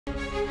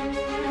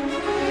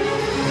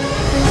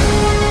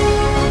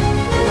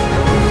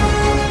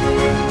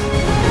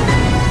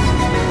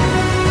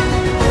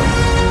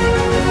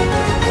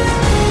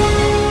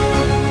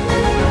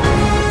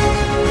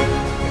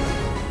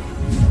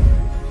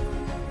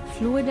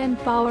Fluid and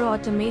Power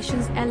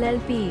Automations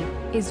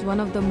LLP is one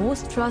of the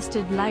most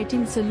trusted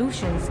lighting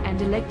solutions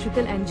and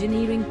electrical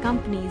engineering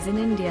companies in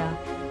India.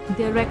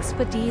 Their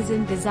expertise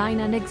in design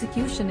and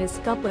execution is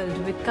coupled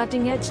with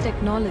cutting-edge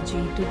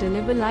technology to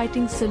deliver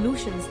lighting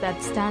solutions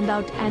that stand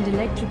out and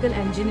electrical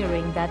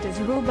engineering that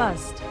is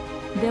robust.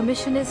 Their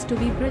mission is to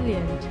be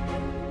brilliant.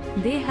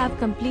 They have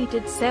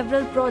completed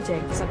several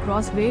projects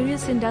across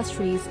various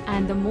industries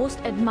and the most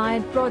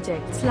admired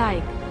projects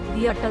like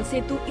the Atal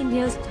Setu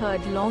India's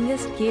third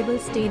longest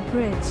cable-stayed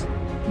bridge.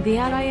 They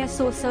are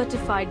ISO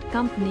certified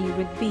company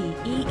with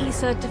BEE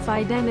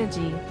certified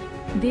energy.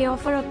 They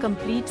offer a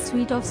complete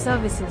suite of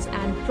services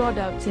and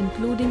products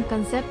including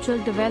conceptual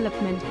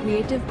development,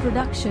 creative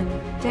production,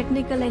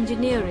 technical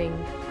engineering,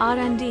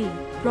 R&D,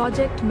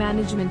 project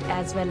management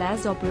as well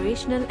as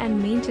operational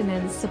and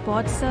maintenance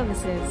support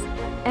services.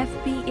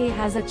 FPA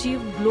has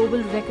achieved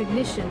global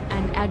recognition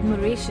and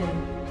admiration.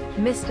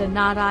 Mr.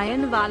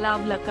 Narayan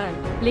Walawalkar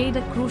played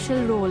a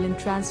crucial role in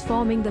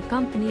transforming the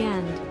company,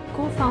 and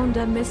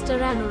co-founder Mr.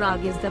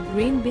 Anurag is the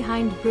brain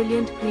behind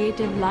brilliant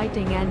creative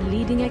lighting and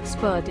leading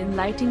expert in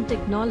lighting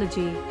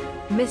technology.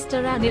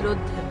 Mr.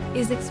 Anirudha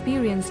is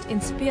experienced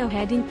in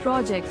spearheading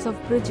projects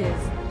of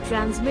bridges,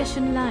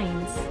 transmission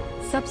lines,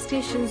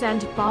 substations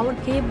and power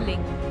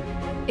cabling.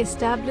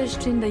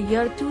 Established in the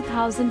year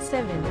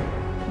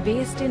 2007,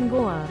 based in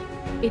Goa,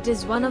 it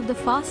is one of the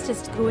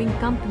fastest growing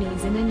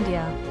companies in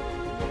India.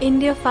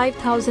 India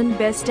 5000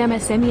 Best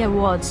MSME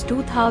Awards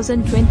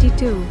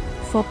 2022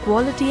 for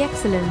quality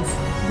excellence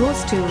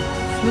goes to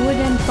Fluid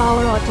and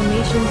Power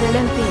Automations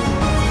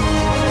LLP.